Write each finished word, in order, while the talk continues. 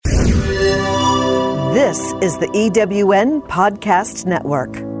This is the EWN Podcast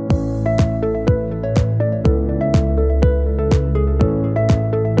Network.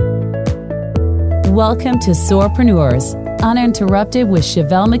 Welcome to Soarpreneurs, Uninterrupted with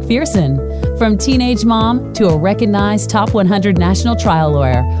Chevelle McPherson. From teenage mom to a recognized top 100 national trial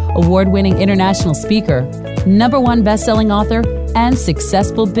lawyer, award-winning international speaker, #1 best-selling author, and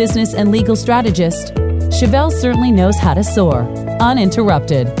successful business and legal strategist, Chevelle certainly knows how to soar,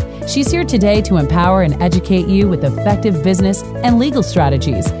 uninterrupted. She's here today to empower and educate you with effective business and legal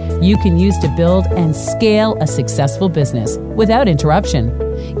strategies you can use to build and scale a successful business without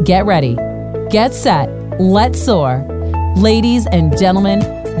interruption. Get ready. Get set. Let's soar. Ladies and gentlemen,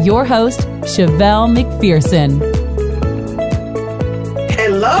 your host, Chevelle McPherson.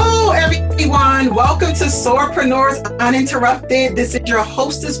 Hello, everyone. Welcome to Soarpreneurs Uninterrupted. This is your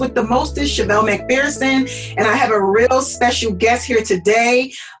hostess with the mostest, Chevelle McPherson, and I have a real special guest here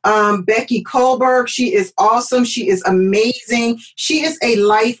today, Becky Kullberg. She is awesome. She is amazing. She is a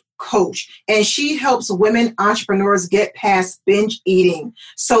life coach, and she helps women entrepreneurs get past binge eating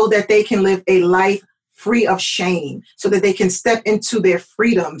so that they can live a life free of shame, so that they can step into their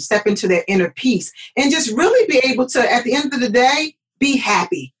freedom, step into their inner peace, and just really be able to, at the end of the day, be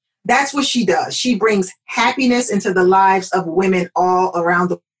happy. That's what she does. She brings happiness into the lives of women all around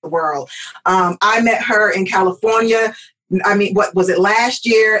the world. I met her in California. What was it, last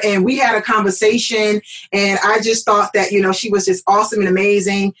year? And we had a conversation, and I just thought that, she was just awesome and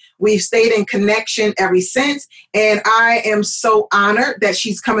amazing. We've stayed in connection ever since. And I am so honored that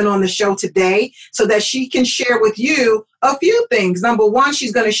she's coming on the show today so that she can share with you a few things. Number one,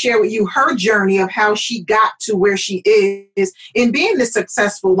 she's going to share with you her journey of how she got to where she is in being this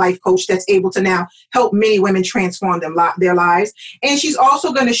successful life coach that's able to now help many women transform their lives. And she's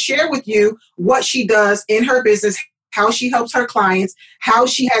also going to share with you what she does in her business, how she helps her clients, how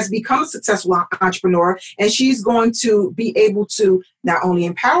she has become a successful entrepreneur. And she's going to be able to not only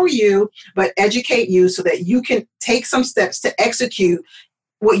empower you, but educate you so that you can take some steps to execute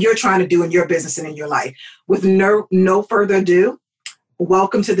what you're trying to do in your business and in your life. With no further ado,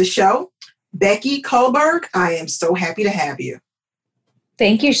 welcome to the show, Becky Kullberg. I am so happy to have you.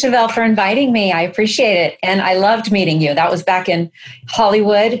 Thank you, Chevelle, for inviting me. I appreciate it. And I loved meeting you. That was back in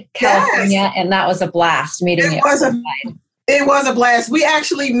Hollywood, California, yes. And that was a blast meeting you. It was a blast. We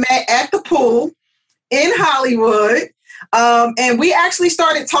actually met at the pool in Hollywood, and we actually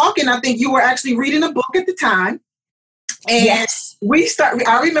started talking. I think you were actually reading a book at the time. And yes.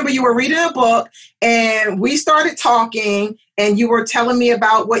 I remember you were reading a book, and we started talking, and you were telling me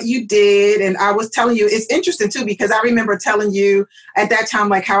about what you did. And I was telling you, it's interesting too, because I remember telling you at that time,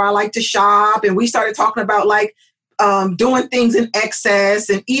 like how I like to shop. And we started talking about like doing things in excess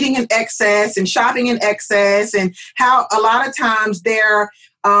and eating in excess and shopping in excess, and how a lot of times there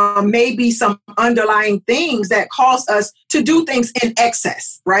may be some underlying things that cause us to do things in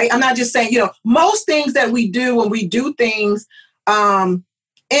excess, right? I'm not just saying, most things that we do when we do things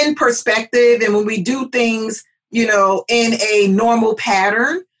in perspective, and when we do things, in a normal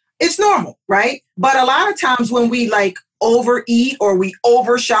pattern, it's normal, right? But a lot of times when we like overeat or we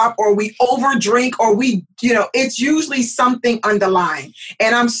overshop or we overdrink or we, it's usually something underlying.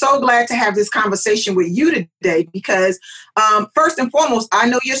 And I'm so glad to have this conversation with you today because first and foremost, I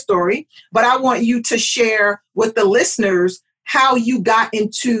know your story, but I want you to share with the listeners how you got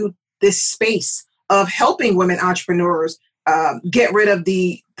into this space of helping women entrepreneurs get rid of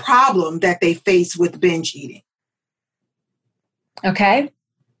the problem that they face with binge eating. Okay.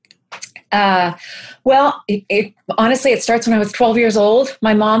 Honestly, it starts when I was 12 years old.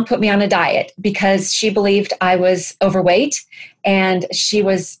 My mom put me on a diet because she believed I was overweight and she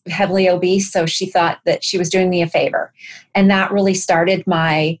was heavily obese. So she thought that she was doing me a favor. And that really started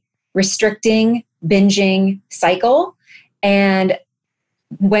my restricting, binging cycle and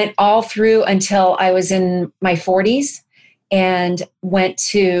went all through until I was in my 40s and went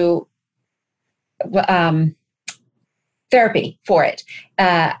to therapy for it,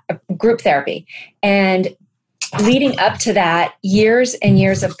 group therapy. And leading up to that, years and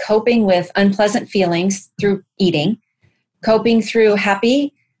years of coping with unpleasant feelings through eating, coping through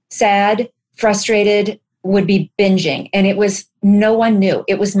happy, sad, frustrated, would be binging. And it was, no one knew.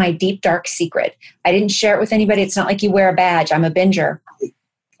 It was my deep, dark secret. I didn't share it with anybody. It's not like you wear a badge. I'm a binger.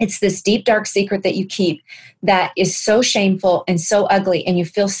 It's this deep, dark secret that you keep that is so shameful and so ugly, and you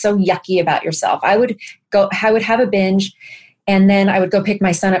feel so yucky about yourself. I would have a binge, and then I would go pick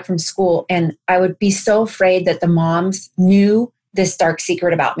my son up from school, and I would be so afraid that the moms knew this dark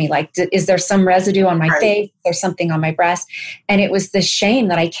secret about me. Like, is there some residue on my face? Is there something on my breast? And it was the shame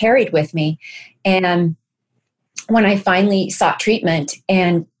that I carried with me. And when I finally sought treatment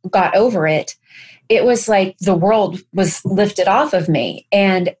and got over it, it was like the world was lifted off of me.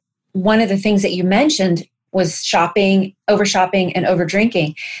 And one of the things that you mentioned was shopping, over shopping, and over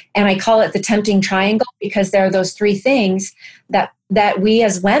drinking. And I call it the tempting triangle because there are those three things that we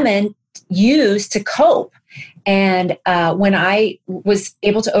as women use to cope. And when I was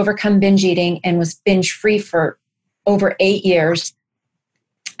able to overcome binge eating and was binge free for over 8 years,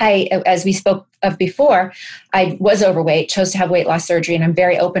 as we spoke of before, I was overweight, chose to have weight loss surgery, and I'm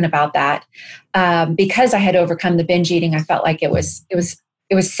very open about that. Because I had overcome the binge eating, I felt like it was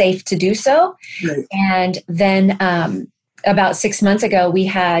safe to do so. Right. And then about 6 months ago, we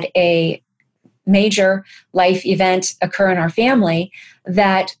had a major life event occur in our family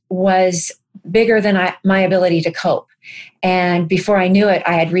that was bigger than my ability to cope. And before I knew it,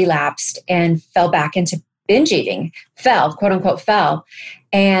 I had relapsed and fell back into binge eating, quote unquote, fell.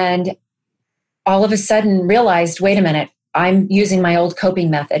 And all of a sudden realized, wait a minute, I'm using my old coping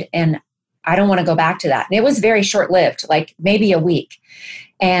method and I don't want to go back to that. And it was very short-lived, like maybe a week.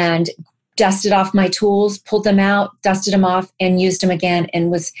 And dusted off my tools, pulled them out, dusted them off, and used them again, and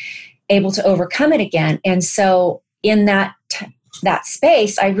was able to overcome it again. And so in that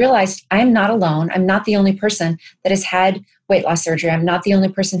space, I realized I'm not alone. I'm not the only person that has had weight loss surgery. I'm not the only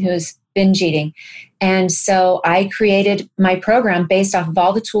person who's binge eating. And so I created my program based off of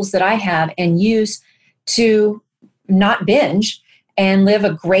all the tools that I have and use to not binge and live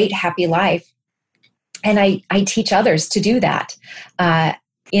a great, happy life. And I teach others to do that.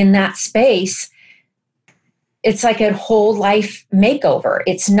 In that space, it's like a whole life makeover.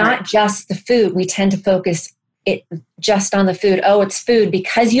 It's not just the food. We tend to focus it just on the food. Oh, it's food.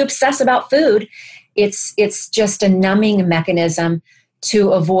 Because you obsess about food, it's just a numbing mechanism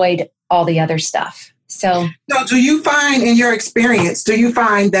to avoid all the other stuff. So do you find, in your experience,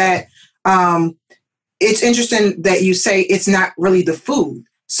 that it's interesting that you say it's not really the food?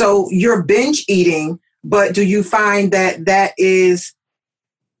 So you're binge eating, but do you find that is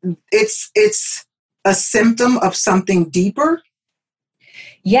it's a symptom of something deeper?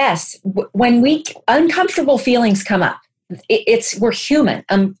 Yes. When uncomfortable feelings come up, we're human.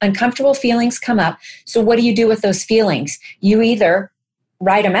 Uncomfortable feelings come up. So what do you do with those feelings? You either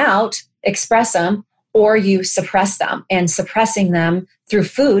write them out, express them, or you suppress them. And suppressing them through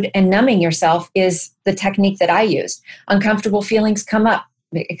food and numbing yourself is the technique that I use. Uncomfortable feelings come up.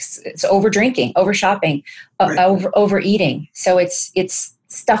 It's over drinking, over shopping, overeating. So it's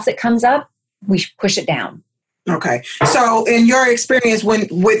stuff that comes up, we push it down. Okay. So in your experience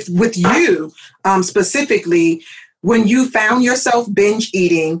with you specifically, when you found yourself binge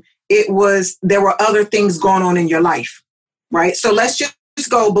eating, there were other things going on in your life, right? So let's just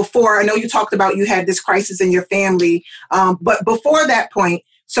go before. I know you talked about you had this crisis in your family, but before that point,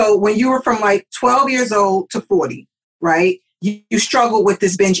 so when you were from like 12 years old to 40, right? You struggled with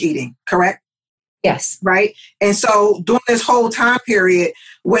this binge eating, correct? Yes. Right. And so during this whole time period,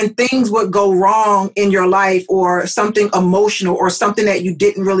 when things would go wrong in your life or something emotional or something that you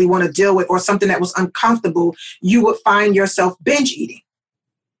didn't really want to deal with or something that was uncomfortable, you would find yourself binge eating.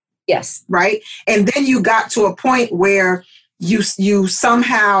 Yes. Right. And then you got to a point where you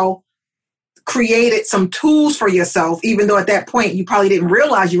somehow created some tools for yourself, even though at that point you probably didn't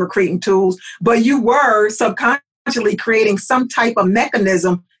realize you were creating tools, but you were subconsciously creating some type of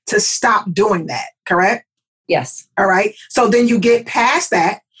mechanism to stop doing that, correct? Yes. All right. So then you get past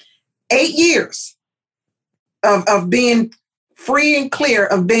that 8 years of being free and clear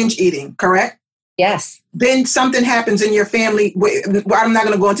of binge eating, correct? Yes. Then something happens in your family. I'm not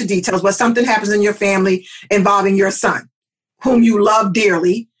going to go into details, but something happens in your family involving your son, whom you love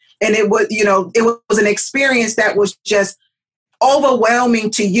dearly. And it was an experience that was just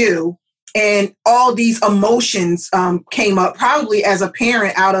overwhelming to you. And all these emotions came up probably as a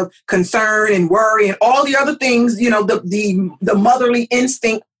parent out of concern and worry and all the other things, the motherly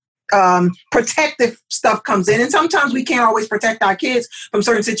instinct, protective stuff comes in. And sometimes we can't always protect our kids from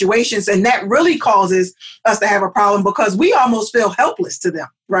certain situations. And that really causes us to have a problem because we almost feel helpless to them,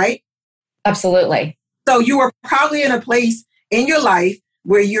 right? Absolutely. So you were probably in a place in your life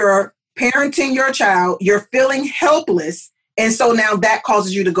where you're parenting your child, you're feeling helpless. And so now that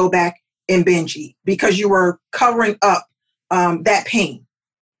causes you to go back and binge eat because you were covering up that pain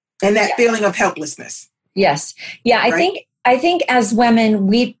and that feeling of helplessness. Yes. Yeah. Right? I think as women,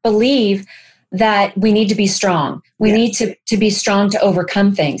 we believe that we need to be strong. We need to be strong to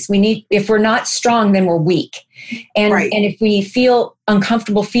overcome things. If we're not strong, then we're weak. And and if we feel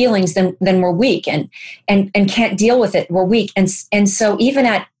uncomfortable feelings, then we're weak and can't deal with it. We're weak. And so even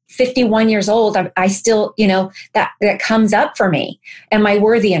at 51 years old, I still, that comes up for me. Am I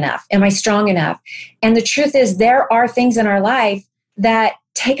worthy enough? Am I strong enough? And the truth is there are things in our life that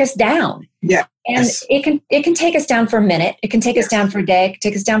take us down. Yeah. And it can take us down for a minute. It can take us down for a day. It can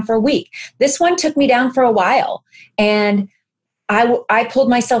take us down for a week. This one took me down for a while. And I pulled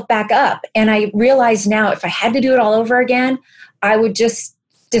myself back up. And I realized now if I had to do it all over again, I would just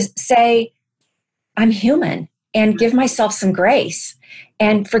say, I'm human, and give myself some grace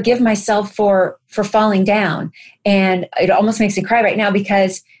and forgive myself for falling down. And it almost makes me cry right now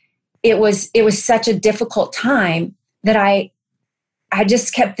because it was such a difficult time that I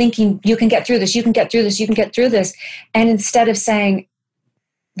just kept thinking, you can get through this, you can get through this, you can get through this. And instead of saying,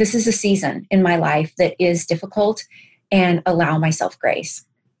 this is a season in my life that is difficult, and allow myself grace.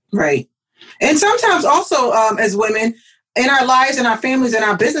 Right. And sometimes also as women in our lives, in our families, in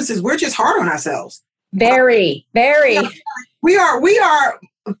our businesses, we're just hard on ourselves. Very, very. We are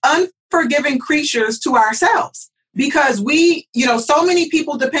unforgiving creatures to ourselves. Because so many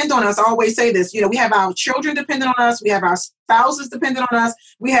people depend on us. I always say this, we have our children dependent on us. We have our spouses dependent on us.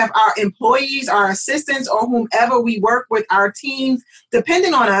 We have our employees, our assistants, or whomever we work with, our teams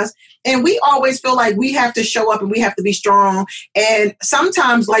depending on us. And we always feel like we have to show up and we have to be strong. And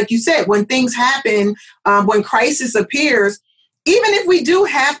sometimes, like you said, when things happen, when crisis appears, even if we do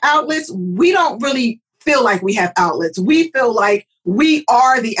have outlets, we don't really feel like we have outlets. We feel like we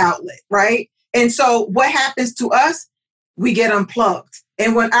are the outlet, right? And so what happens to us? We get unplugged.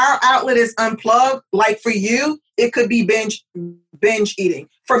 And when our outlet is unplugged, like for you, it could be binge eating.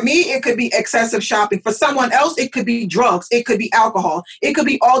 For me, it could be excessive shopping. For someone else, it could be drugs. It could be alcohol. It could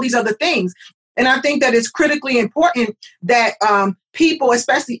be all these other things. And I think that it's critically important that people,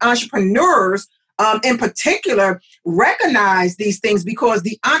 especially entrepreneurs in particular, recognize these things, because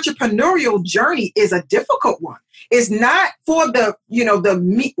the entrepreneurial journey is a difficult one. It's not for the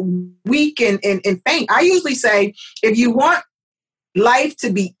weak and faint. I usually say, if you want life to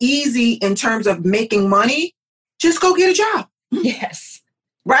be easy in terms of making money, just go get a job. Yes.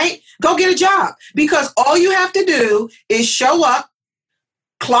 Right? Go get a job, because all you have to do is show up,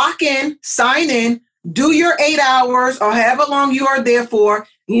 clock in, sign in, do your 8 hours or however long you are there for,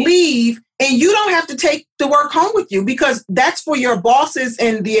 leave, and you don't have to take the work home with you, because that's for your bosses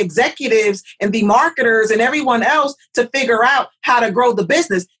and the executives and the marketers and everyone else to figure out how to grow the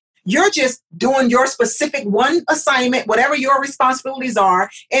business. You're just doing your specific one assignment, whatever your responsibilities are,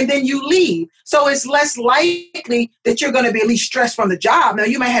 and then you leave. So it's less likely that you're going to be at least stressed from the job. Now,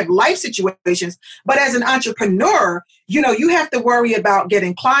 you may have life situations, but as an entrepreneur, you have to worry about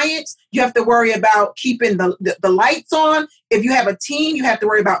getting clients. You have to worry about keeping the lights on. If you have a team, you have to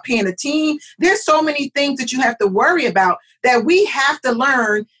worry about paying a team. There's so many things that you have to worry about that we have to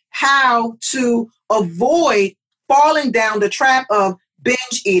learn how to avoid falling down the trap of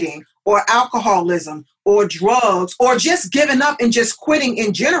binge eating or alcoholism or drugs, or just giving up and just quitting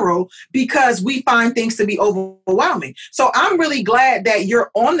in general, because we find things to be overwhelming. So I'm really glad that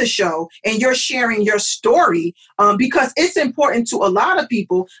you're on the show and you're sharing your story, because it's important to a lot of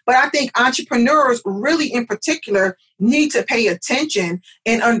people. But I think entrepreneurs really in particular need to pay attention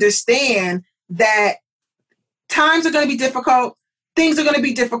and understand that times are going to be difficult. Things are going to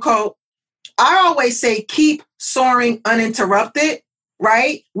be difficult. I always say, keep soaring uninterrupted.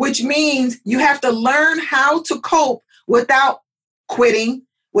 Right? Which means you have to learn how to cope without quitting,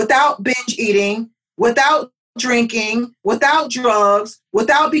 without binge eating, without drinking, without drugs,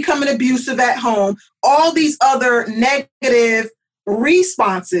 without becoming abusive at home, all these other negative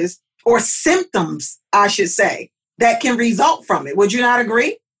responses or symptoms, I should say, that can result from it. Would you not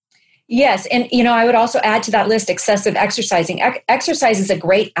agree? Yes. And, I would also add to that list excessive exercising. Exercise is a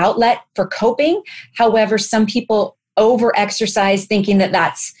great outlet for coping. However, some people over-exercise thinking that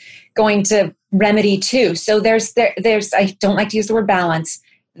that's going to remedy too. So there's I don't like to use the word balance.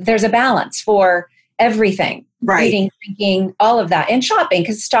 There's a balance for everything, right? Eating, drinking, all of that, and shopping,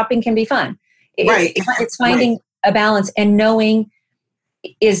 because shopping can be fun. Right. It's finding a balance and knowing,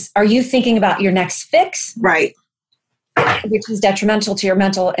 are you thinking about your next fix? Right. Which is detrimental to your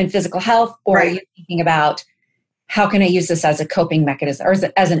mental and physical health, or right. Are you thinking about, how can I use this as a coping mechanism or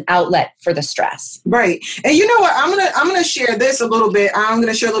as an outlet for the stress? Right. And you know what? I'm gonna share this a little bit. I'm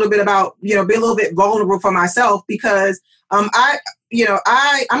gonna share a little bit about, be a little bit vulnerable for myself, because I'm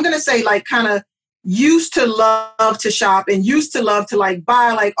gonna say, like, kind of used to love to shop and used to love to like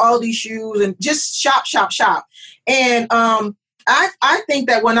buy like all these shoes and just shop. And I think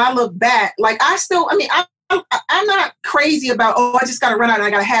that when I look back, like I'm not crazy about, I just got to run out and I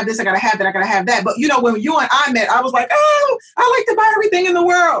got to have this, I got to have that, I got to have that. But, when you and I met, I was like, I like to buy everything in the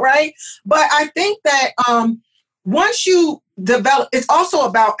world, right? But I think that once you develop, it's also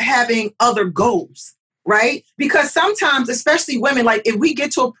about having other goals, right? Because sometimes, especially women, like if we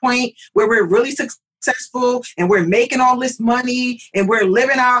get to a point where we're really successful and we're making all this money and we're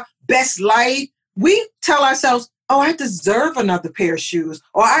living our best life, we tell ourselves, oh, I deserve another pair of shoes,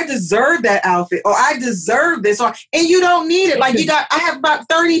 or I deserve that outfit, or I deserve this, and you don't need it. Like I have about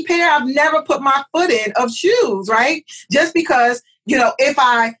 30 pair I've never put my foot in of shoes, right? Just because, if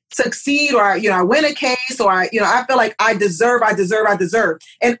I succeed or, I win a case or I feel like I deserve.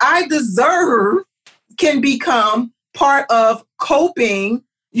 And I deserve can become part of coping,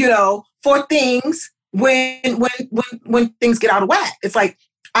 for things when things get out of whack. It's like,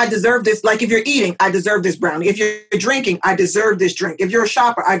 I deserve this. Like if you're eating, I deserve this brownie. If you're drinking, I deserve this drink. If you're a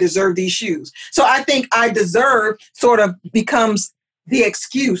shopper, I deserve these shoes. So I think I deserve sort of becomes the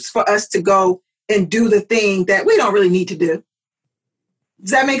excuse for us to go and do the thing that we don't really need to do.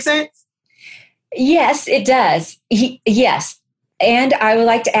 Does that make sense? Yes, it does. Yes. And I would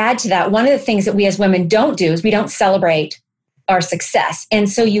like to add to that, one of the things that we as women don't do is we don't celebrate our success. And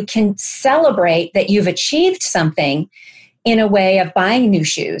so you can celebrate that you've achieved something in a way of buying new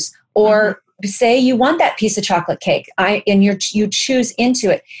shoes, or say you want that piece of chocolate cake, and you choose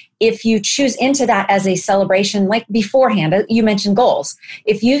into it. If you choose into that as a celebration, like beforehand, you mentioned goals.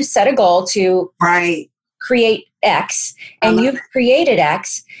 If you set a goal to create X, and you've created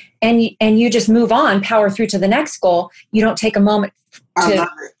X, and you just move on, power through to the next goal, you don't take a moment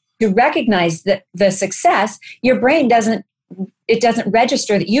to recognize the success. Your brain doesn't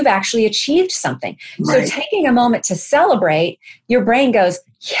register that you've actually achieved something. Right. So taking a moment to celebrate, your brain goes,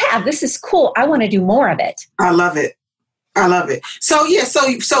 yeah, this is cool. I want to do more of it. I love it. So yeah,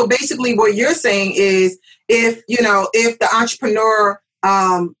 so basically what you're saying is if the entrepreneur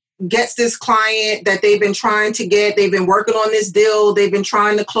gets this client that they've been trying to get, they've been working on this deal, they've been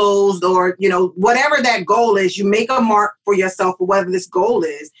trying to close, or, whatever that goal is, you make a mark for yourself for whatever this goal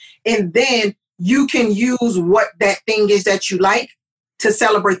is. And then you can use what that thing is that you like to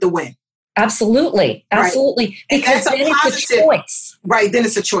celebrate the win. Absolutely. Absolutely. Right. Because then it's a choice. Right. Then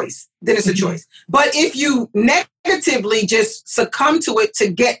it's a choice. But if you negatively just succumb to it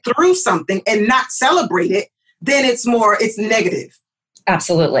to get through something and not celebrate it, then it's negative.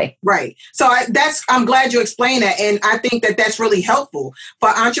 Absolutely. Right. So I'm glad you explained that. And I think that that's really helpful for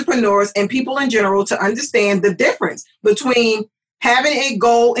entrepreneurs and people in general to understand the difference between having a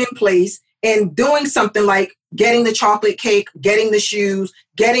goal in place and doing something like getting the chocolate cake, getting the shoes,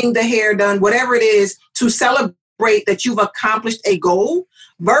 getting the hair done, whatever it is, to celebrate that you've accomplished a goal,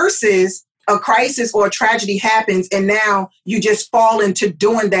 versus a crisis or a tragedy happens and now you just fall into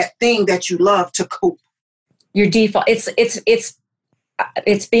doing that thing that you love to cope. Your default,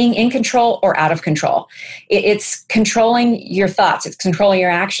 it's being in control or out of control. It's controlling your thoughts. It's controlling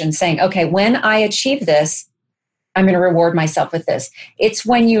your actions, saying, okay, when I achieve this, I'm going to reward myself with this. It's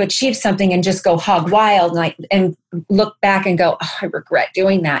when you achieve something and just go hog wild and look back and go, oh, I regret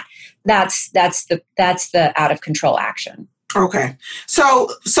doing that. That's the out of control action. Okay. So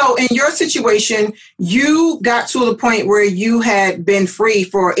in your situation, you got to the point where you had been free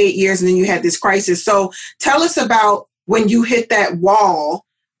for 8 years and then you had this crisis. So tell us about when you hit that wall.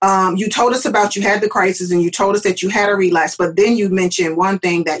 You told us about you had the crisis and you told us that you had a relapse, but then you mentioned one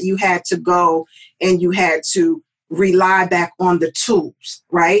thing that you had to go and you had to rely back on the tools,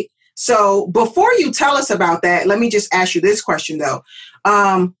 right? So before you tell us about that, let me just ask you this question though.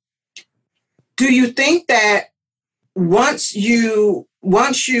 Do you think that once you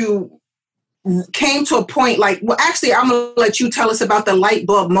came to a point I'm going to let you tell us about the light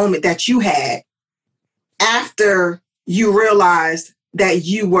bulb moment that you had after you realized that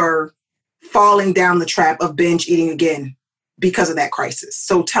you were falling down the trap of binge eating again because of that crisis.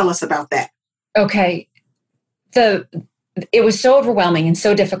 So tell us about that. Okay. It was so overwhelming and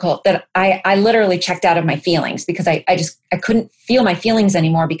so difficult that I literally checked out of my feelings, because I couldn't feel my feelings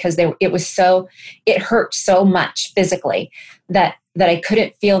anymore, because it hurt so much physically that I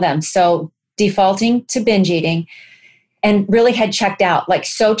couldn't feel them. So defaulting to binge eating, and really had checked out,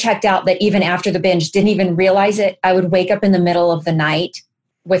 so checked out that even after the binge, didn't even realize it. I would wake up in the middle of the night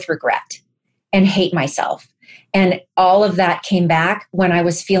with regret and hate myself. And all of that came back when I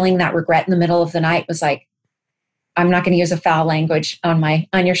was feeling that regret in the middle of the night. Was like, I'm not going to use a foul language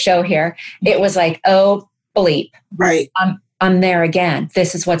on your show here. It was like, oh, bleep. Right. I'm there again.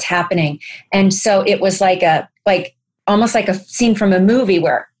 This is what's happening. And so it was almost like a scene from a movie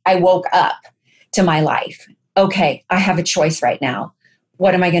where I woke up to my life. Okay, I have a choice right now.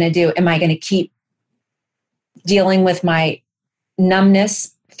 What am I going to do? Am I going to keep dealing with my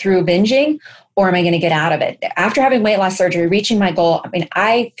numbness through binging, or am I going to get out of it? After having weight loss surgery, reaching my goal,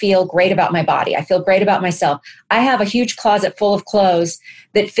 I feel great about my body. I feel great about myself. I have a huge closet full of clothes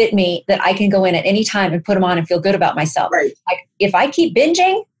that fit me that I can go in at any time and put them on and feel good about myself. Right. If I keep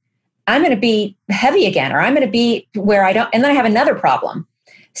binging, I'm going to be heavy again, or I'm going to be where I don't, and then I have another problem.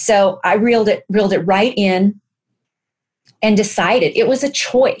 So I reeled it right in and decided it was a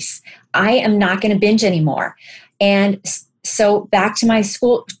choice. I am not going to binge anymore. And so back to my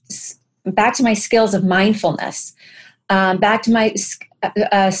skills of mindfulness, back to my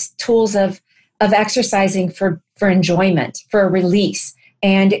tools of exercising for enjoyment, for a release.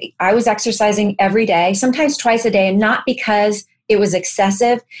 And I was exercising every day, sometimes twice a day, and not because it was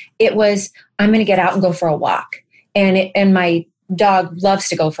excessive. It was, I'm going to get out and go for a walk. And my dog loves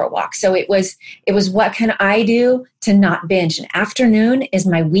to go for a walk. So it was what can I do to not binge? And afternoon is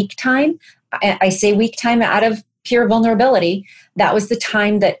my week time. I say week time out of pure vulnerability. That was the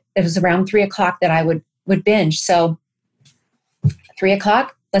time that it was around 3:00 that I would binge. So 3:00,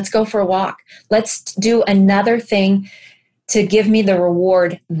 let's go for a walk. Let's do another thing to give me the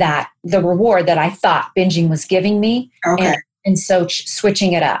reward that I thought binging was giving me. Okay. And so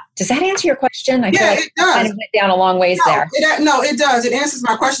switching it up. Does that answer your question? I feel like it does. Kind of went down a long ways there. It does. It answers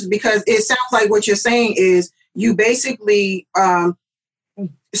my questions, because it sounds like what you're saying is you basically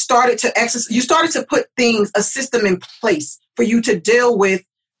started to exercise. You started to put a system in place for you to deal with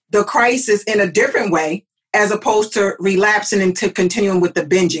the crisis in a different way, as opposed to relapsing into continuing with the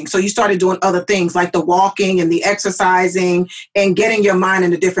binging. So you started doing other things like the walking and the exercising and getting your mind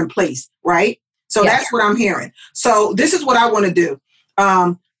in a different place, right? So Yes. That's what I'm hearing. So this is what I want to do.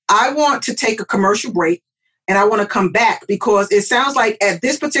 I want to take a commercial break, and I want to come back, because it sounds like at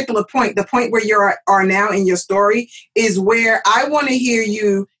this particular point, the point where you are now in your story, is where I want to hear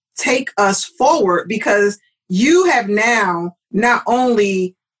you take us forward, because you have now not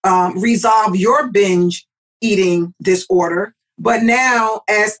only resolved your binge eating disorder, but now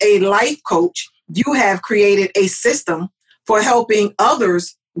as a life coach, you have created a system for helping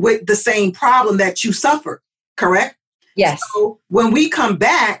others with the same problem that you suffered, correct? Yes. So when we come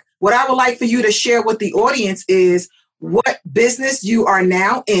back, what I would like for you to share with the audience is what business you are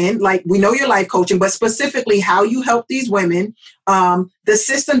now in. Like, we know you're life coaching, but specifically how you help these women, the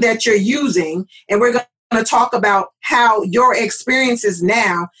system that you're using, and we're going to talk about how your experiences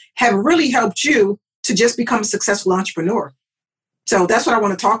now have really helped you to just become a successful entrepreneur. So that's what I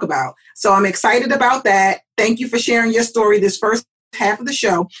want to talk about. So I'm excited about that. Thank you for sharing your story this first half of the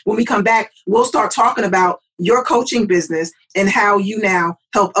show. When we come back, we'll start talking about your coaching business and how you now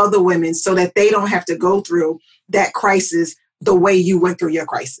help other women so that they don't have to go through that crisis the way you went through your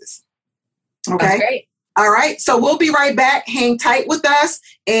crisis. Okay? That's great. All right. So we'll be right back. Hang tight with us,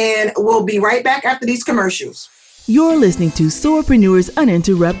 and we'll be right back after these commercials. You're listening to Soarpreneurs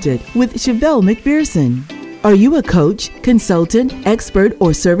Uninterrupted with Chevelle McPherson. Are you a coach, consultant, expert,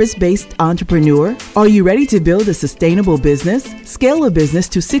 or service-based entrepreneur? Are you ready to build a sustainable business, scale a business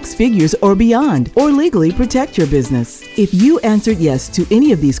to 6 figures or beyond, or legally protect your business? If you answered yes to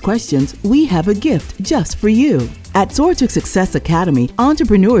any of these questions, we have a gift just for you. At Soar to Success Academy,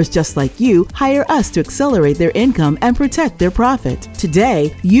 entrepreneurs just like you hire us to accelerate their income and protect their profit.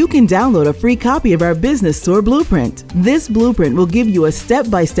 Today, you can download a free copy of our Business Soar Blueprint. This blueprint will give you a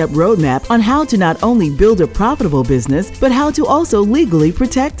step-by-step roadmap on how to not only build a profitable business, but how to also legally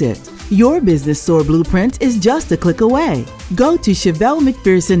protect it. Your Business Soar Blueprint is just a click away. Go to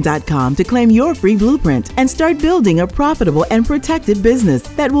ChevelleMcPherson.com to claim your free blueprint and start building a profitable and protected business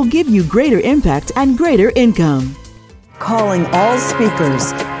that will give you greater impact and greater income. Calling all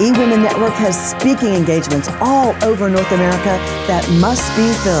speakers, eWomen Network has speaking engagements all over North America that must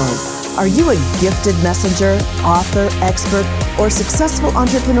be filled. Are you a gifted messenger, author, expert, or successful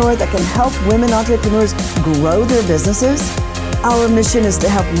entrepreneur that can help women entrepreneurs grow their businesses? Our mission is to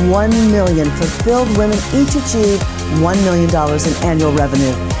help 1 million fulfilled women each achieve $1 million in annual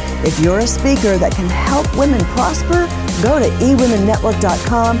revenue. If you're a speaker that can help women prosper, go to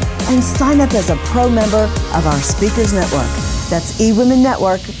eWomenNetwork.com and sign up as a pro member of our Speakers Network. That's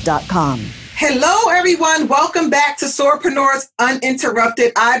eWomenNetwork.com. Hello, everyone. Welcome back to Soarpreneurs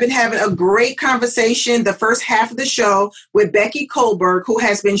Uninterrupted. I've been having a great conversation the first half of the show with Becky Kullberg, who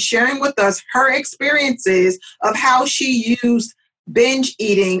has been sharing with us her experiences of how she used binge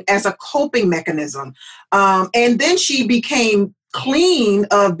eating as a coping mechanism. And then she became clean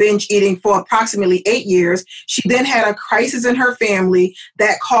of binge eating for approximately 8 years. She then had a crisis in her family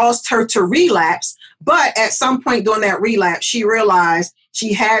that caused her to relapse. But at some point during that relapse, she realized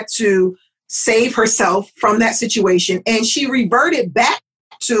she had to save herself from that situation. And she reverted back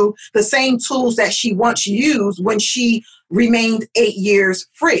to the same tools that she once used when she remained 8 years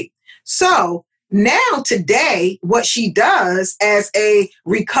free. So now today, what she does as a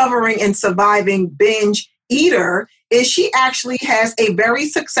recovering and surviving binge eater is she actually has a very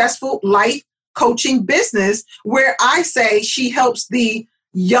successful life coaching business where I say she helps the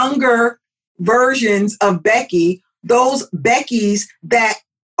younger versions of Becky, those Beckys that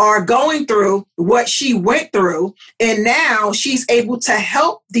are going through what she went through. And now she's able to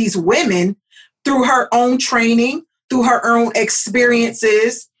help these women through her own training, through her own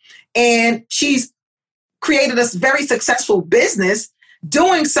experiences. And she's created a very successful business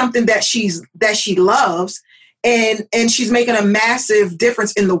doing something that she loves. And she's making a massive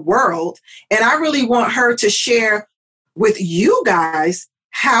difference in the world. And I really want her to share with you guys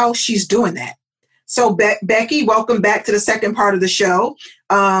how she's doing that. So Becky, welcome back to the second part of the show.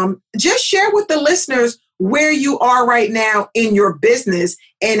 Just share with the listeners where you are right now in your business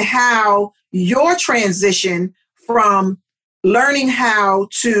and how your transition from learning how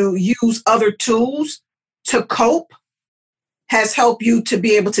to use other tools to cope has helped you to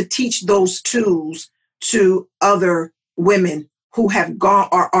be able to teach those tools to other women who have gone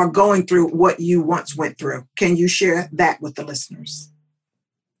or are going through what you once went through. Can you share that with the listeners?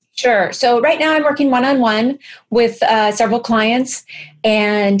 Sure. So right now I'm working one-on-one with several clients,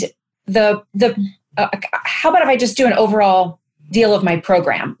 and how about if I just do an overall deal of my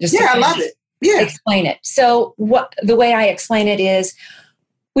program? I love it. Yeah. Explain it. So the way I explain it is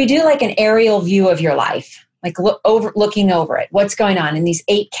we do like an aerial view of your life, like looking over it, what's going on in these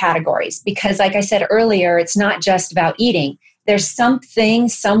 8 categories. Because like I said earlier, it's not just about eating. There's something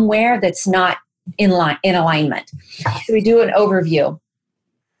somewhere that's not in alignment. So we do an overview.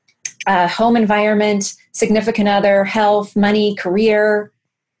 Home environment, significant other, health, money, career,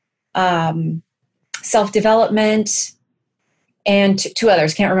 self-development, and 2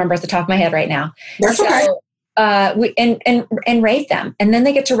 others. Can't remember at the top of my head right now. That's okay. We rate them. And then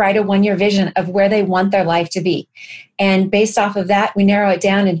they get to write a 1-year vision of where they want their life to be. And based off of that, we narrow it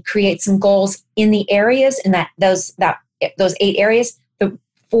down and create some goals in the areas, in those 8 areas, the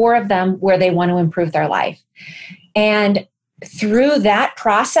 4 of them where they want to improve their life. And through that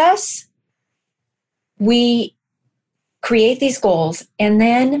process, we create these goals and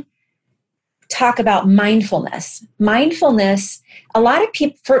then talk about mindfulness. Mindfulness, a lot of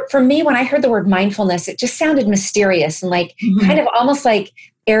people, for me, when I heard the word mindfulness, it just sounded mysterious and like kind of almost like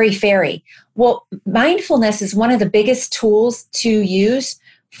airy-fairy. Well, mindfulness is one of the biggest tools to use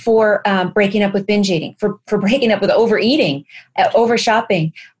for breaking up with binge eating, for breaking up with overeating, over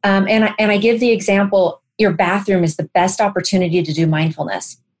shopping. And I give the example, your bathroom is the best opportunity to do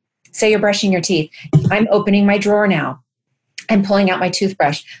mindfulness. Say you're brushing your teeth. I'm opening my drawer now. I'm pulling out my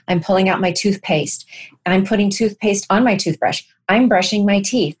toothbrush. I'm pulling out my toothpaste. I'm putting toothpaste on my toothbrush. I'm brushing my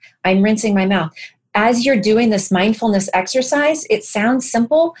teeth. I'm rinsing my mouth. As you're doing this mindfulness exercise, it sounds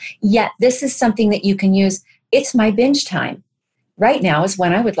simple, yet this is something that you can use. It's my binge time. Right now is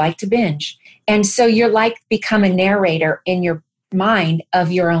when I would like to binge. And so you're like become a narrator in your mind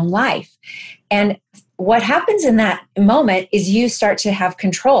of your own life. And what happens in that moment is you start to have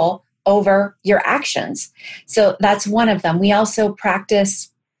control over your actions. So that's one of them. We also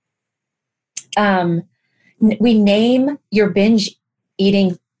practice, we name your binge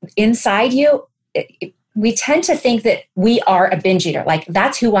eating inside you. We tend to think that we are a binge eater. Like,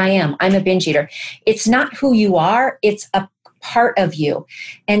 that's who I am. I'm a binge eater. It's not who you are. It's a part of you.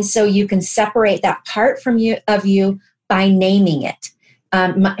 And so you can separate that part of you by naming it.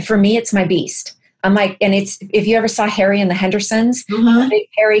 For me, it's my beast. I'm like, and it's, if you ever saw Harry and the Hendersons, a big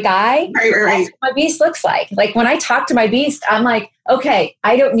hairy guy, right. That's what my beast looks like. Like when I talk to my beast, I'm like, okay,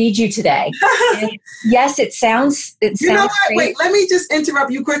 I don't need you today. And yes, it sounds you know what? Great. Wait, let me just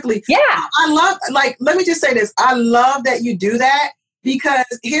interrupt you quickly. Yeah. I love, let me just say this. I love that you do that, because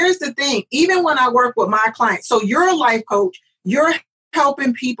here's the thing. Even when I work with my clients, so you're a life coach, you're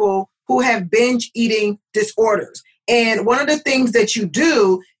helping people who have binge eating disorders. And one of the things that you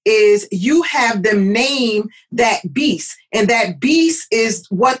do is you have them name that beast. And that beast is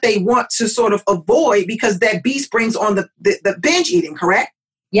what they want to sort of avoid, because that beast brings on the binge eating, correct?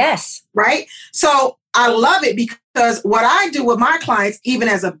 Yes. Right? So I love it, because what I do with my clients, even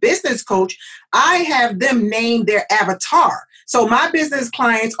as a business coach, I have them name their avatar. So my business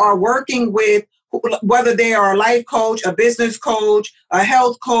clients are working with, whether they are a life coach, a business coach, a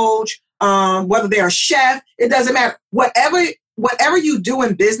health coach, whether they're a chef, it doesn't matter. Whatever you do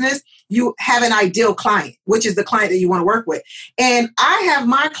in business, you have an ideal client, which is the client that you want to work with. And I have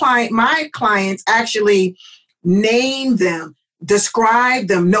my clients actually name them, describe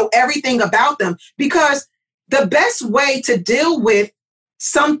them, know everything about them, because the best way to deal with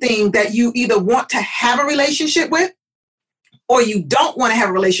something that you either want to have a relationship with or you don't want to have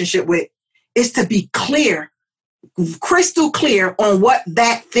a relationship with is to be clear, crystal clear on what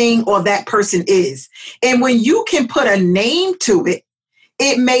that thing or that person is. And when you can put a name to it,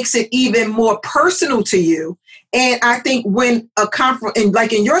 it makes it even more personal to you. And I think when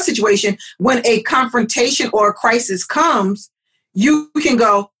like in your situation, when a confrontation or a crisis comes, you can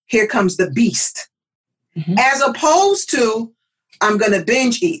go, here comes the beast. Mm-hmm. As opposed to, I'm going to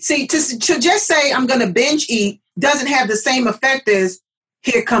binge eat. See, to just say I'm going to binge eat doesn't have the same effect as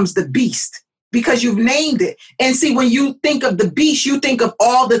here comes the beast, because you've named it. And see, when you think of the beast, you think of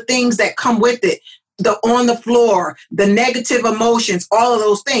all the things that come with it. The on the floor, the negative emotions, all of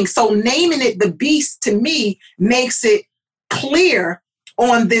those things. So naming it the beast to me makes it clear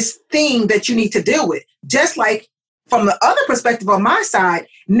on this thing that you need to deal with. Just like from the other perspective on my side,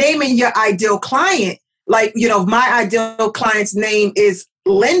 naming your ideal client, like, my ideal client's name is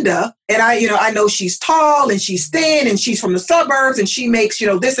Linda. And I know she's tall and she's thin and she's from the suburbs and she makes,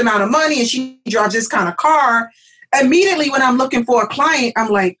 this amount of money and she drives this kind of car. Immediately when I'm looking for a client, I'm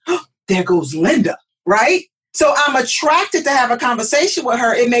like, oh, there goes Linda. Right? So I'm attracted to have a conversation with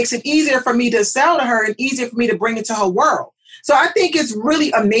her. It makes it easier for me to sell to her and easier for me to bring it to her world. So I think it's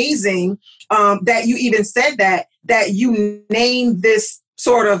really amazing that you even said that you named this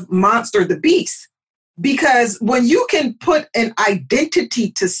sort of monster the beast. Because when you can put an identity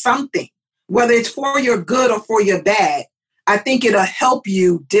to something, whether it's for your good or for your bad, I think it'll help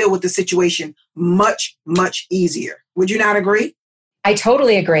you deal with the situation much, much easier. Would you not agree? I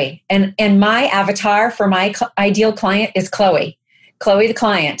totally agree. And my avatar for my ideal client is Chloe the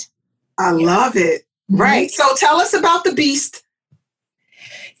client. I love it. Right. Mm-hmm. So tell us about the beast.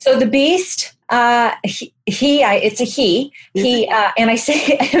 So the beast, it's a he. He, and I say,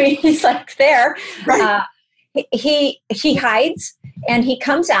 he's like there. Right. He hides and he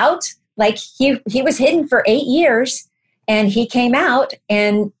comes out like he was hidden for 8 years, and he came out,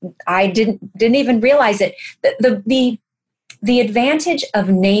 and I didn't even realize it. The advantage of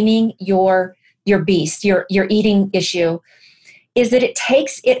naming your beast, your eating issue, is that it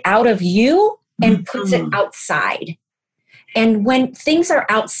takes it out of you and puts it outside. And when things are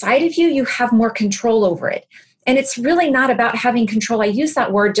outside of you, you have more control over it. And it's really not about having control. I use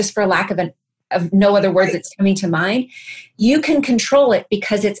that word just for lack of no other word that's coming to mind. You can control it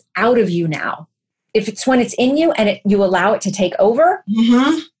because it's out of you now. If it's when it's in you and you allow it to take over,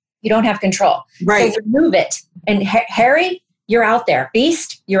 you don't have control. Right. So remove it. And Harry, you're out there.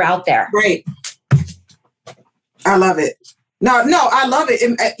 Beast, you're out there. Right. I love it. No, I love it.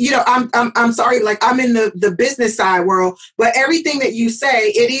 And, I'm sorry, like I'm in the business side world, but everything that you say,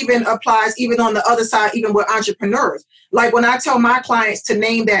 it even applies even on the other side, even with entrepreneurs. Like when I tell my clients to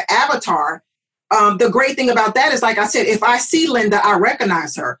name their avatar, the great thing about that is, like I said, if I see Linda, I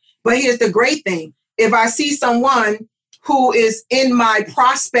recognize her. But here's the great thing. If I see someone who is in my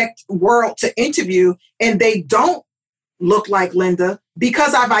prospect world to interview and they don't look like Linda,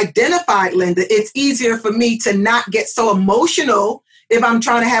 because I've identified Linda, it's easier for me to not get so emotional if I'm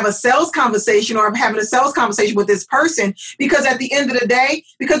trying to have a sales conversation or I'm having a sales conversation with this person. Because at the end of the day,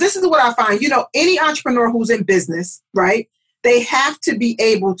 because this is what I find, any entrepreneur who's in business, right, they have to be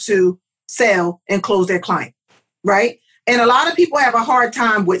able to sell and close their client, right? And a lot of people have a hard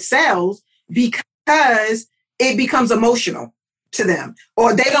time with sales because it becomes emotional to them,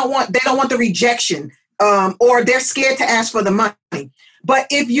 or they don't want the rejection. Or they're scared to ask for the money. But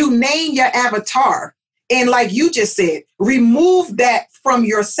if you name your avatar and, like you just said, remove that from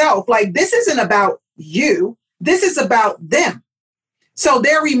yourself, like this isn't about you, this is about them. So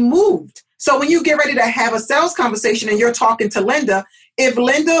they're removed. So when you get ready to have a sales conversation and you're talking to Linda, if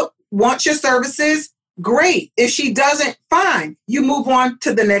Linda wants your services, great. If she doesn't, fine. You move on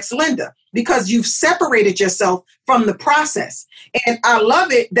to the next Linda because you've separated yourself from the process. And I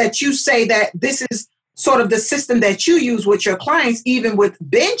love it that you say that this is sort of the system that you use with your clients, even with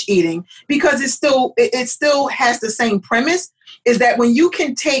binge eating, because it still has the same premise, is that when you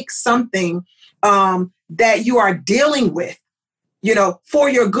can take something that you are dealing with, for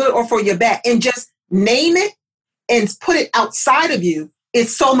your good or for your bad, and just name it and put it outside of you,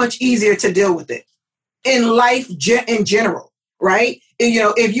 it's so much easier to deal with it in life in general, right?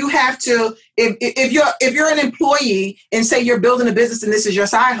 If you have to, if you're an employee and say you're building a business and this is your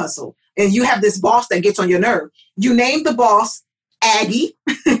side hustle, and you have this boss that gets on your nerve, you name the boss Aggie,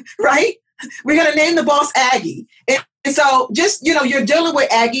 right? We're going to name the boss Aggie. And so just, you're dealing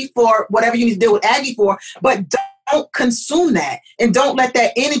with Aggie for whatever you need to deal with Aggie for, but don't consume that and don't let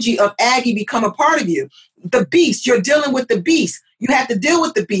that energy of Aggie become a part of you. The beast, you're dealing with the beast. You have to deal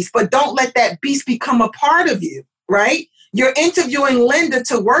with the beast, but don't let that beast become a part of you, right? You're interviewing Linda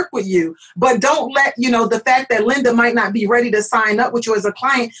to work with you, but don't let, the fact that Linda might not be ready to sign up with you as a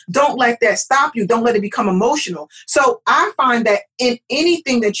client, don't let that stop you. Don't let it become emotional. So I find that in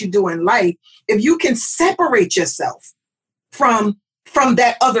anything that you do in life, if you can separate yourself from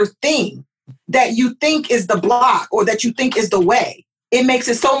that other thing, that you think is the block or that you think is the way. It makes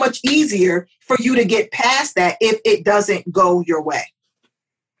it so much easier for you to get past that if it doesn't go your way.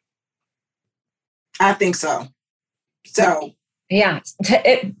 I think so. So, yeah,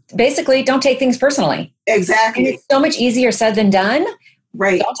 basically, don't take things personally. Exactly. And it's so much easier said than done.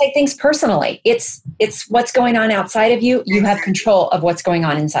 Right. Don't take things personally. It's what's going on outside of you. You have control of what's going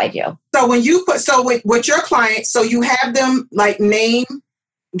on inside you. So when you with your clients, so you have them like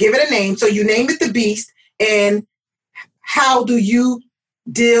give it a name. So you name it the beast. And how do you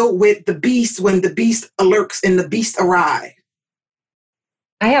deal with the beast when the beast alerts and the beast arrive?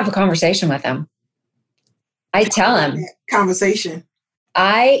 I have a conversation with them. I tell them, conversation.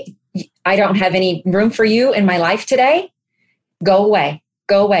 I don't have any room for you in my life today. Go away.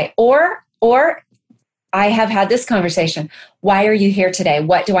 Or I have had this conversation. Why are you here today?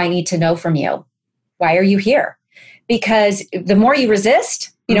 What do I need to know from you? Why are you here? Because the more you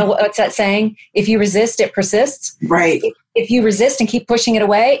resist, you know, what's that saying? If you resist, it persists. Right. If you resist and keep pushing it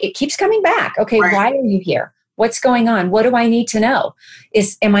away, it keeps coming back. Okay, right. Why are you here? What's going on? What do I need to know?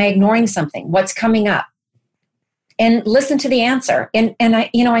 Am I ignoring something? What's coming up? And listen to the answer. And I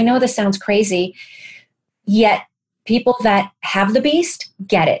know this sounds crazy, yet people that have the beast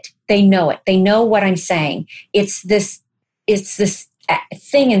get it. They know it. They know what I'm saying. It's this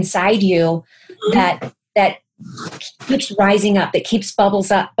thing inside you that keeps rising up, that keeps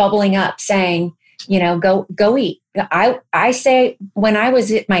bubbling up, saying, go eat. I say when I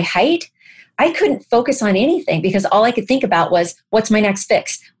was at my height, I couldn't focus on anything because all I could think about was, what's my next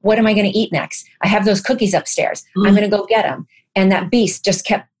fix? What am I going to eat next? I have those cookies upstairs. I'm going to go get them. And that beast just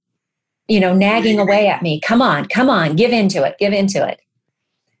kept, nagging away at me. Come on, give into it.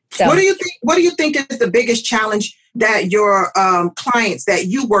 So what do you think is the biggest challenge that your clients that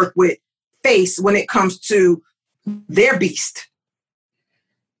you work with face when it comes to their beast?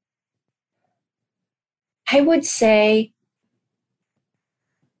 I would say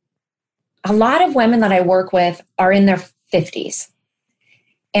a lot of women that I work with are in their 50s,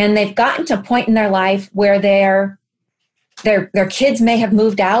 and they've gotten to a point in their life where their kids may have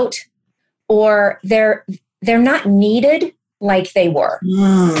moved out, or they're not needed like they were.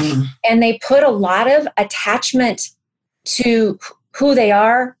 And they put a lot of attachment to who they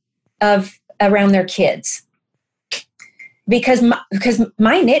are around their kids. Because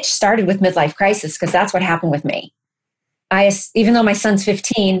my niche started with midlife crisis, because that's what happened with me. Even though my son's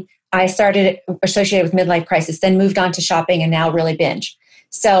 15, I started associated with midlife crisis, then moved on to shopping, and now really binge.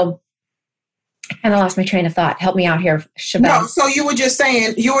 So I kind of lost my train of thought. Help me out here, Chevelle. No, so you were just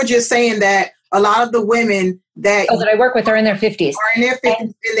saying that a lot of the women that I work with are in their 50s. Are in their 50s,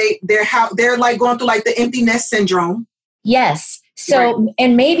 and they're like going through like the empty nest syndrome. Yes. So, right.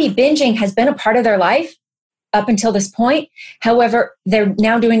 And maybe binging has been a part of their life up until this point. However, they're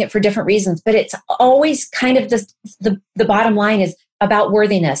now doing it for different reasons. But it's always kind of the bottom line is about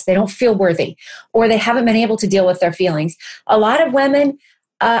worthiness. They don't feel worthy, or they haven't been able to deal with their feelings. A lot of women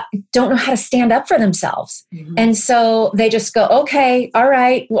don't know how to stand up for themselves. Mm-hmm. And so they just go, okay, all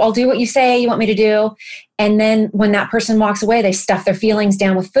right, well, I'll do what you say you want me to do. And then when that person walks away, they stuff their feelings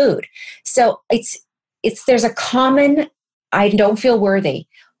down with food. So there's a common, I don't feel worthy,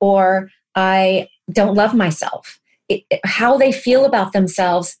 or I don't love myself. How they feel about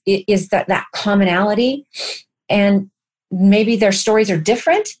themselves is that commonality. And maybe their stories are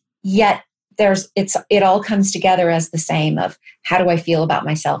different, yet it all comes together as the same of, how do I feel about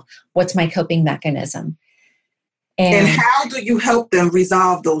myself? What's my coping mechanism? And how do you help them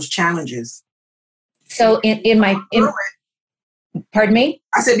resolve those challenges? So pardon me?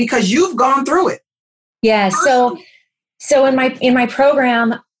 I said, because you've gone through it. Yeah. So in my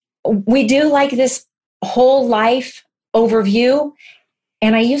program, we do like this whole life overview.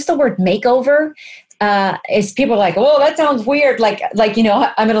 And I use the word makeover. Is people are like, oh, that sounds weird. Like, I'm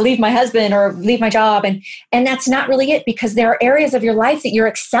going to leave my husband or leave my job. And that's not really it, because there are areas of your life that you're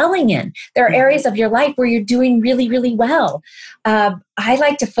excelling in. There are areas of your life where you're doing really, really well. I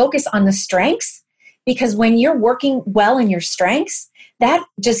like to focus on the strengths, because when you're working well in your strengths, that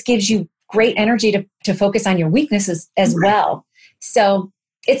just gives you great energy to focus on your weaknesses as well. So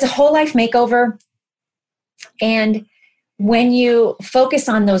it's a whole life makeover. And when you focus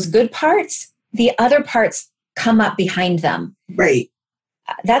on those good parts, the other parts come up behind them. Right.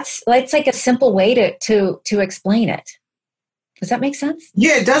 That's like a simple way to explain it. Does that make sense?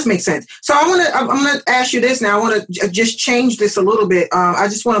 Yeah, it does make sense. So I'm gonna ask you this now. I want to just change this a little bit. I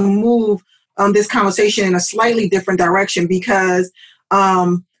just want to move this conversation in a slightly different direction, because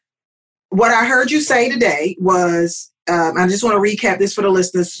what I heard you say today was, I just want to recap this for the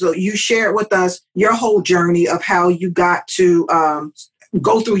listeners. So you shared with us your whole journey of how you got to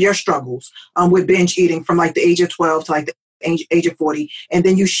go through your struggles with binge eating from like the age of 12 to like the age of 40. And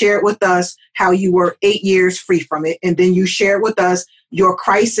then you shared with us how you were 8 years free from it. And then you shared with us your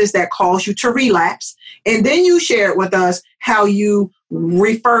crisis that caused you to relapse. And then you shared with us how you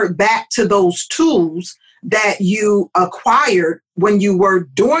referred back to those tools that you acquired when you were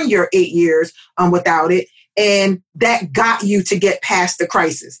doing your 8 years without it. And that got you to get past the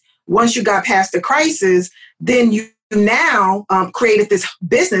crisis. Once you got past the crisis, then you now created this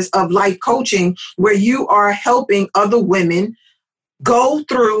business of life coaching where you are helping other women go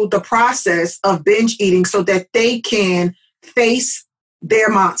through the process of binge eating so that they can face their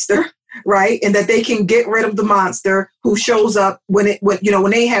monster, right? And that they can get rid of the monster who shows up when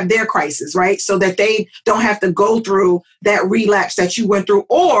they have their crisis, right? So that they don't have to go through that relapse that you went through,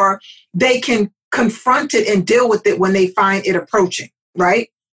 or they can confront it and deal with it when they find it approaching, right?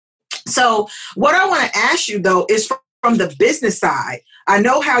 So what I want to ask you, though, is from the business side. I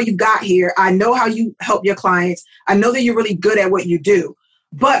know how you got here. I know how you help your clients. I know that you're really good at what you do.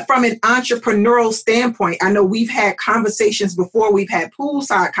 But from an entrepreneurial standpoint, I know we've had conversations before. We've had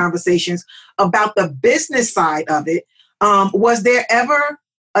poolside conversations about the business side of it. Was there ever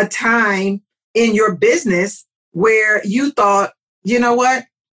a time in your business where you thought, you know what?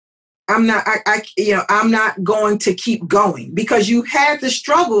 I'm not going to keep going, because you had the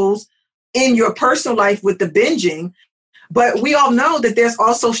struggles in your personal life with the binging, but we all know that there's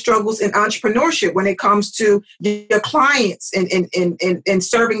also struggles in entrepreneurship when it comes to your clients and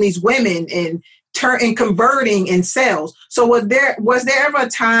serving these women and converting in sales. So was there ever a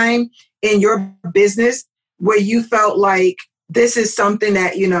time in your business where you felt like this is something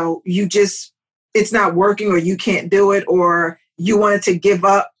that, it's not working, or you can't do it, or you wanted to give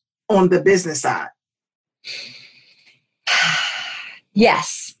up on the business side?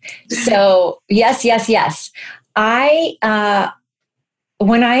 Yes. So yes. When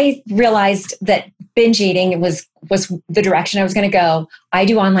I realized that binge eating was the direction I was going to go, I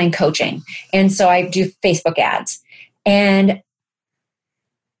do online coaching. And so I do Facebook ads. And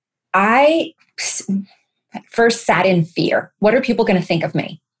I first sat in fear. What are people going to think of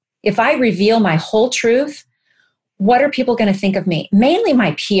me? If I reveal my whole truth, what are people going to think of me? Mainly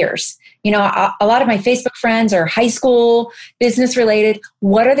my peers. A lot of my Facebook friends are high school, business related.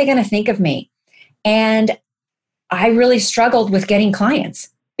 What are they going to think of me? And I really struggled with getting clients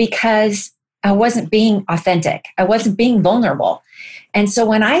because I wasn't being authentic. I wasn't being vulnerable. And so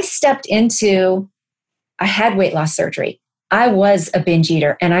when I had weight loss surgery. I was a binge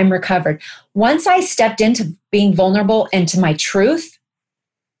eater and I'm recovered. Once I stepped into being vulnerable and to my truth,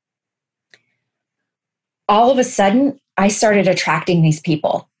 all of a sudden, I started attracting these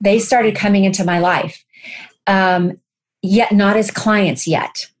people. They started coming into my life, yet not as clients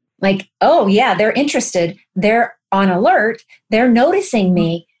yet. Like, oh yeah, they're interested. They're on alert. They're noticing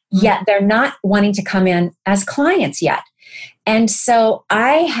me, yet they're not wanting to come in as clients yet. And so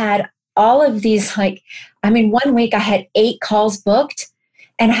I had all of these, 1 week I had 8 calls booked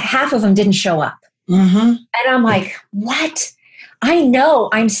and half of them didn't show up. Mm-hmm. And I'm like, what? I know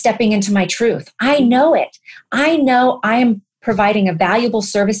I'm stepping into my truth. I know it. I know I am providing a valuable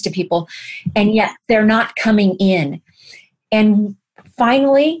service to people, and yet they're not coming in. And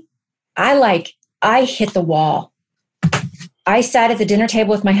finally, I hit the wall. I sat at the dinner table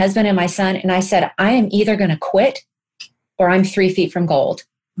with my husband and my son, and I said, I am either going to quit or I'm 3 feet from gold.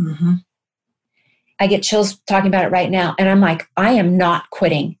 Mm-hmm. I get chills talking about it right now. And I'm like, I am not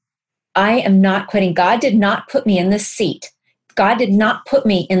quitting. I am not quitting. God did not put me in this seat. God did not put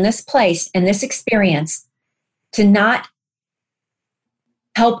me in this place and this experience to not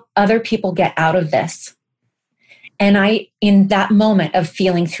help other people get out of this. And in that moment of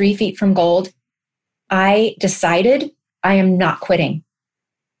feeling 3 feet from gold, I decided I am not quitting.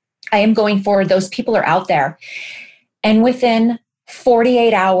 I am going forward. Those people are out there. And within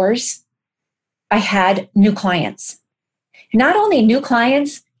 48 hours, I had new clients. Not only new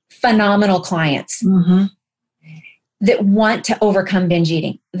clients, phenomenal clients. Mm-hmm. That want to overcome binge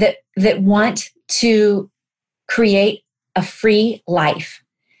eating, that want to create a free life.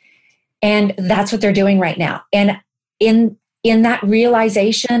 And that's what they're doing right now. And in that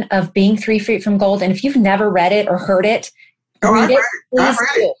realization of being 3 feet from gold, and if you've never read it or heard it, read it. I've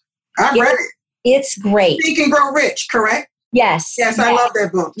read it. It's great. Think and Grow Rich, correct? Yes. Yes, I love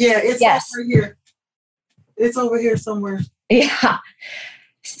that book. Yeah, it's over here. It's over here somewhere. Yeah.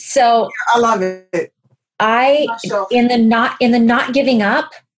 So I love it. In the not giving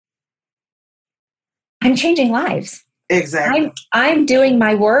up, I'm changing lives. Exactly. I'm doing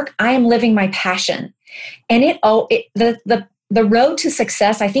my work. I am living my passion. And the road to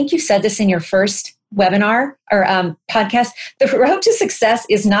success, I think you said this in your first webinar or podcast, the road to success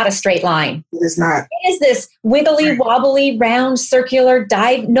is not a straight line. It is not. It is this wiggly, wobbly, round, circular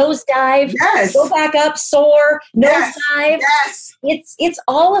nose dive, Yes. go back up, soar, nose dive. Yes. It's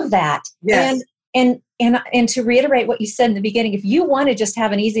all of that. Yes. And to reiterate what you said in the beginning, if you want to just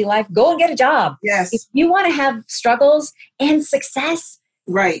have an easy life, go and get a job. Yes. If you want to have struggles and success,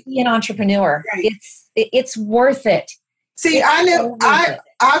 right, be an entrepreneur. Right. It's worth it. See,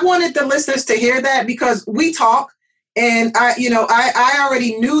 I wanted the listeners to hear that because we talk, and I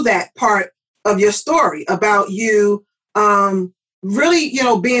already knew that part of your story about you really,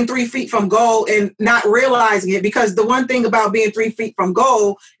 being 3 feet from goal and not realizing it. Because the one thing about being 3 feet from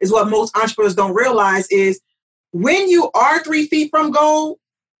goal is what most entrepreneurs don't realize is when you are 3 feet from goal,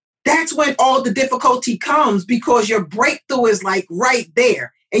 that's when all the difficulty comes because your breakthrough is like right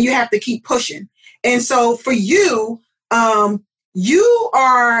there and you have to keep pushing. And so for you, you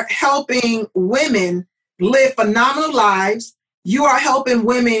are helping women live phenomenal lives. You are helping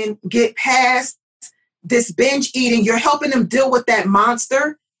women get past this binge eating. You're helping them deal with that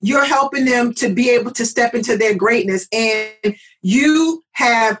monster. You're helping them to be able to step into their greatness. And you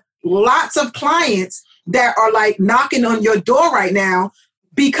have lots of clients that are like knocking on your door right now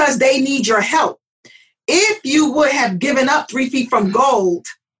because they need your help. If you would have given up 3 feet from gold,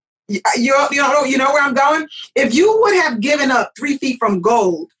 you know where I'm going? If you would have given up 3 feet from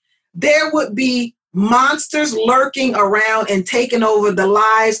gold, there would be monsters lurking around and taking over the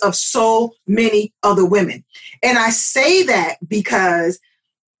lives of so many other women. And I say that because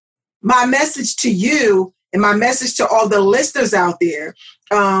my message to you and my message to all the listeners out there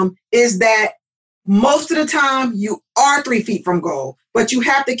is that most of the time you are 3 feet from goal, but you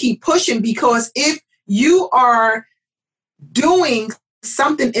have to keep pushing because if you are doing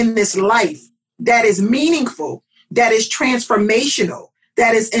something in this life that is meaningful, that is transformational,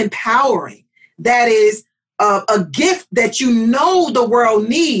 that is empowering, that is a gift that you know the world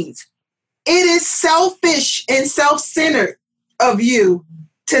needs, it is selfish and self-centered of you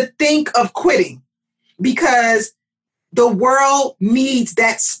to think of quitting because the world needs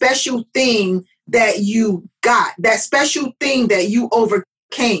that special thing that you got, that special thing that you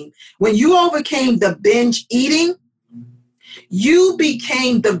overcame. When you overcame the binge eating, you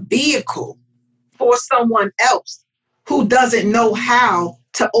became the vehicle for someone else who doesn't know how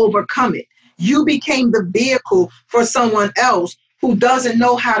to overcome it. You became the vehicle for someone else who doesn't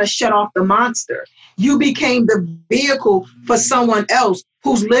know how to shut off the monster. You became the vehicle for someone else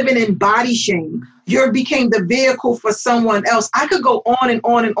who's living in body shame. You became the vehicle for someone else. I could go on and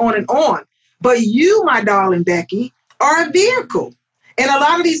on and on and on. But you, my darling Becky, are a vehicle. And a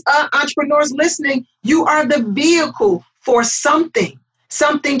lot of these entrepreneurs listening, you are the vehicle for something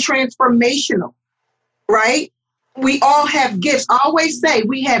transformational, right? We all have gifts. I always say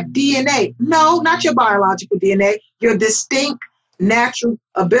we have DNA. No, not your biological DNA, your distinct natural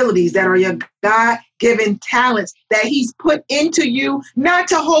abilities that are your God-given talents that he's put into you, not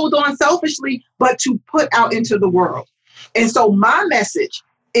to hold on selfishly, but to put out into the world. And so my message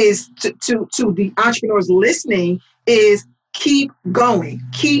is to the entrepreneurs listening is keep going,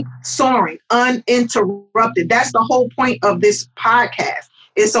 keep soaring, uninterrupted. That's the whole point of this podcast,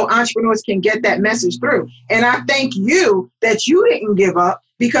 is so entrepreneurs can get that message through. And I thank you that you didn't give up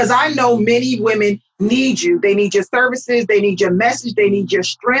because I know many women need you. They need your services. They need your message. They need your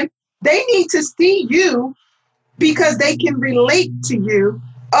strength. They need to see you because they can relate to you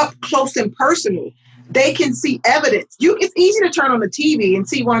up close and personal. They can see evidence. It's easy to turn on the TV and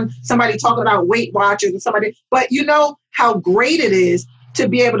see somebody talking about Weight Watchers and somebody, but you know how great it is to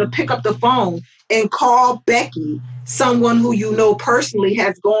be able to pick up the phone and call Becky, someone who you know personally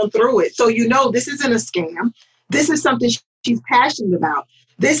has gone through it. So you know this isn't a scam. This is something she's passionate about.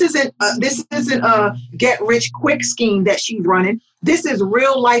 This isn't a get rich quick scheme that she's running. This is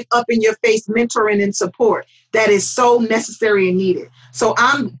real life, up in your face mentoring and support that is so necessary and needed. So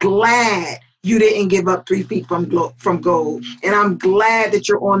I'm glad you didn't give up 3 feet from gold. And I'm glad that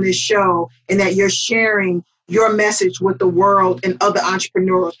you're on this show and that you're sharing your message with the world and other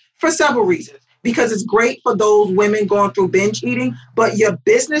entrepreneurs for several reasons. Because it's great for those women going through binge eating, but your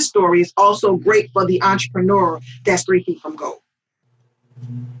business story is also great for the entrepreneur that's 3 feet from gold.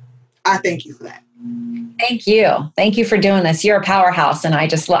 I thank you for that. Thank you. Thank you for doing this. You're a powerhouse, and I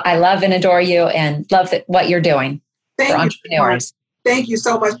love and adore you and love what you're doing for entrepreneurs. Thank you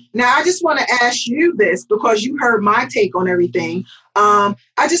so much. Now, I just want to ask you this because you heard my take on everything. I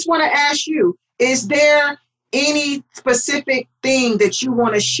just want to ask you, is there any specific thing that you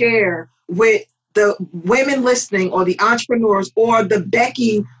want to share with the women listening or the entrepreneurs or the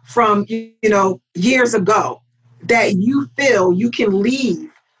Becky from, years ago that you feel you can leave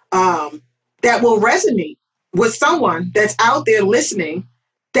that will resonate with someone that's out there listening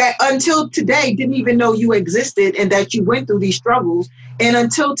that until today didn't even know you existed and that you went through these struggles. And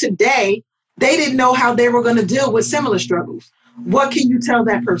until today, they didn't know how they were going to deal with similar struggles. What can you tell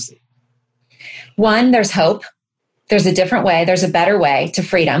that person? One, there's hope. There's a different way. There's a better way to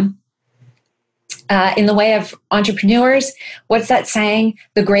freedom. In the way of entrepreneurs, what's that saying?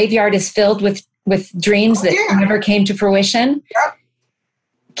 The graveyard is filled with dreams that never came to fruition. Yep.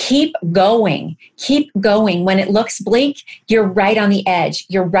 Keep going. Keep going. When it looks bleak, you're right on the edge.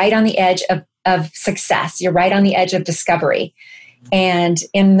 You're right on the edge of success. You're right on the edge of discovery. And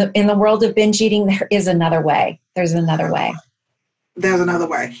in the world of binge eating, there is another way. There's another way. There's another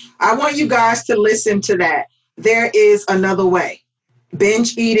way. I want you guys to listen to that. There is another way.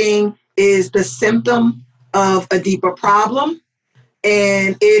 Binge eating is the symptom of a deeper problem.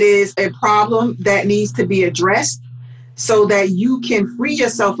 And it is a problem that needs to be addressed so that you can free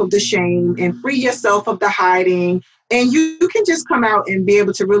yourself of the shame and free yourself of the hiding. And you can just come out and be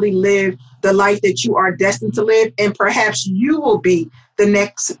able to really live the life that you are destined to live. And perhaps you will be the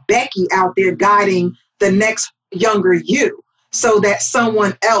next Becky out there guiding the next younger you so that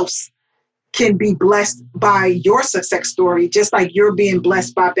someone else can be blessed by your success story, just like you're being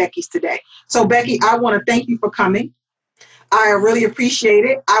blessed by Becky's today. So Becky, I want to thank you for coming. I really appreciate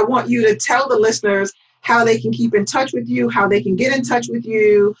it. I want you to tell the listeners how they can keep in touch with you, how they can get in touch with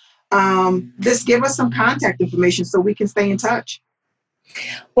you. Just give us some contact information so we can stay in touch.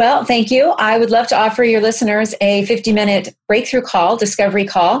 Well, thank you. I would love to offer your listeners a 50-minute breakthrough call, discovery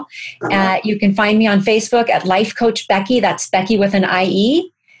call. You can find me on Facebook at Life Coach Becky. That's Becky with an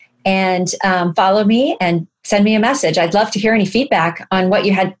IE. And follow me and send me a message. I'd love to hear any feedback on what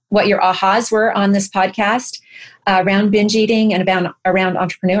your ahas were on this podcast around binge eating and around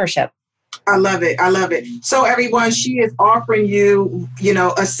entrepreneurship. I love it. I love it. So everyone, she is offering you,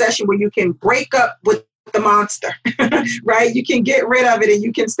 a session where you can break up with the monster, right? You can get rid of it and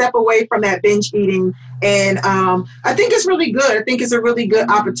you can step away from that binge eating. And I think it's really good. I think it's a really good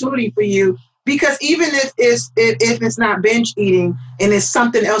opportunity for you. Because even if it's not binge eating and it's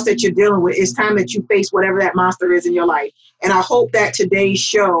something else that you're dealing with, it's time that you face whatever that monster is in your life. And I hope that today's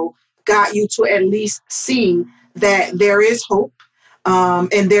show got you to at least see that there is hope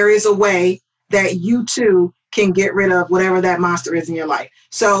and there is a way that you too can get rid of whatever that monster is in your life.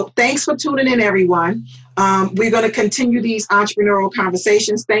 So thanks for tuning in, everyone. We're going to continue these entrepreneurial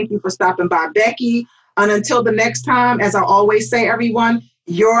conversations. Thank you for stopping by, Becky. And until the next time, as I always say, everyone,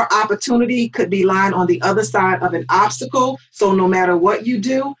 your opportunity could be lying on the other side of an obstacle. So no matter what you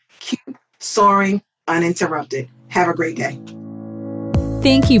do, keep soaring uninterrupted. Have a great day.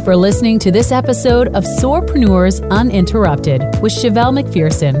 Thank you for listening to this episode of Soarpreneurs Uninterrupted with Chevelle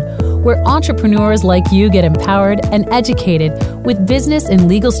McPherson, where entrepreneurs like you get empowered and educated with business and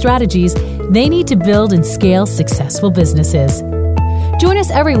legal strategies they need to build and scale successful businesses. Join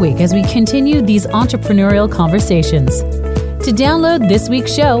us every week as we continue these entrepreneurial conversations. To download this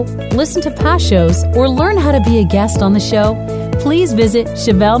week's show, listen to past shows, or learn how to be a guest on the show, please visit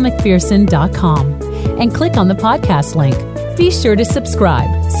ChevelleMcPherson.com and click on the podcast link. Be sure to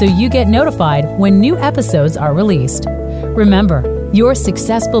subscribe so you get notified when new episodes are released. Remember, your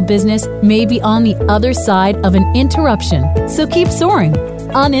successful business may be on the other side of an interruption, so keep soaring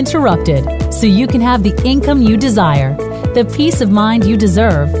uninterrupted so you can have the income you desire, the peace of mind you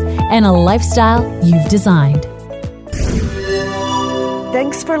deserve, and a lifestyle you've designed.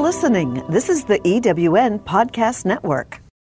 Thanks for listening. This is the EWN Podcast Network.